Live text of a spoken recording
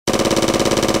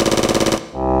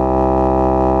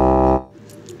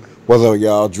What's up,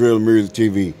 y'all? Drill Music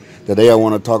TV. Today I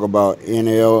want to talk about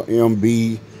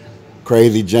Nlmb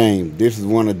Crazy James. This is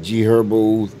one of G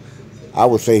Gherbo's, I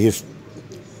would say, his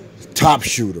top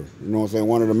shooter. You know what I'm saying?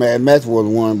 One of the Mad Max was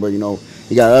one, but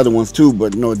he got other ones too.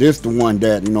 But this the one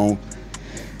that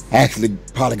actually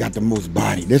probably got the most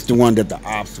body. This the one that the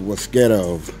ops was scared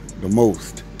of the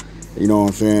most. You know what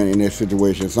I'm saying? In this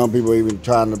situation, some people even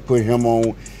trying to put him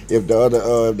on. If the other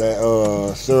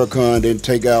Suricon didn't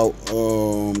take out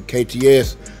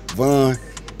KTS Vaughn,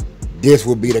 this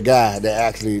would be the guy that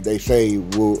actually they say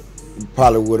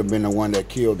probably would have been the one that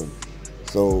killed him.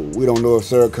 So we don't know if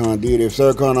Suricon did. If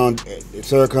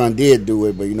Suricon did do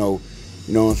it, but you know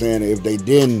what I'm saying. If they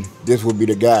didn't, this would be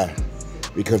the guy,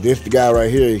 because this the guy right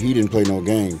here. He didn't play no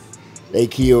game. They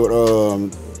killed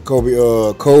Kobe,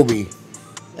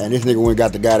 and this nigga went and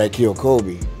got the guy that killed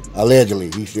Kobe. Allegedly,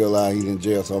 he's still alive. He's in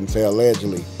jail, so I'm saying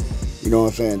allegedly. You know what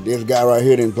I'm saying? This guy right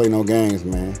here didn't play no games,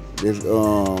 man. This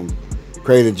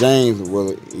Crazy James,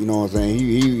 well, you know what I'm saying?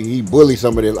 He bullied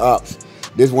some of his ops.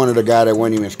 This one of the guy that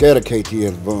wasn't even scared of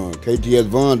KTS Vaughn. KTS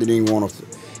Vaughn didn't want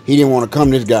to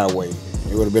come this guy way.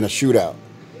 It would have been a shootout.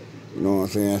 You know what I'm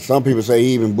saying? Some people say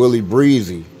he even bullied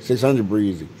Breezy, 600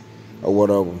 Breezy, or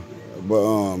whatever.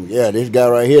 But yeah, this guy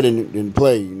right here didn't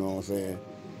play. You know what I'm saying?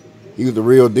 He was the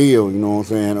real deal, you know what I'm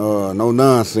saying? No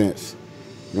nonsense.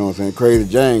 You know what I'm saying? Crazy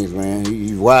James, man.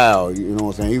 He's wild, you know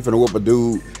what I'm saying? He finna whoop a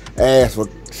dude ass for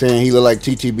saying he look like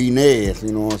TTB Nez,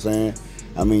 you know what I'm saying?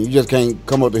 I mean, you just can't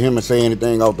come up to him and say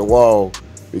anything off the wall,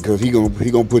 because he gonna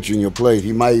put you in your place.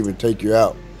 He might even take you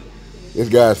out. This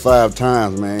guy's 5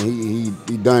 times, man.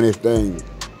 He done his thing.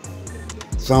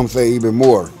 Some say even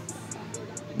more.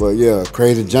 But yeah,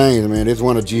 Crazy James, man. This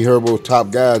one of G Gherbo's top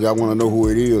guys. Y'all want to know who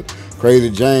it is.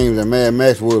 Crazy James and Mad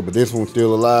Max would, but this one's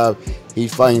still alive.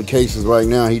 He's fighting cases right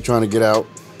now. He's trying to get out.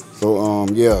 So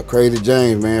yeah, Crazy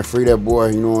James, man, free that boy.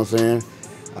 You know what I'm saying?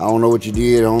 I don't know what you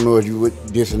did. I don't know if you would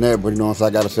this and that, but you know what I'm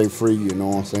saying? I gotta say free. You know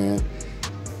what I'm saying?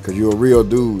 Cause you're a real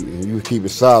dude and you keep it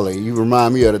solid. You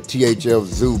remind me of the THF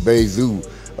Zoo, Bay Zoo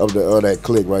of that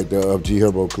clique right there, of G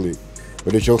Gherbo clique.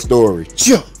 But it's your story.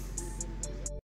 Sure.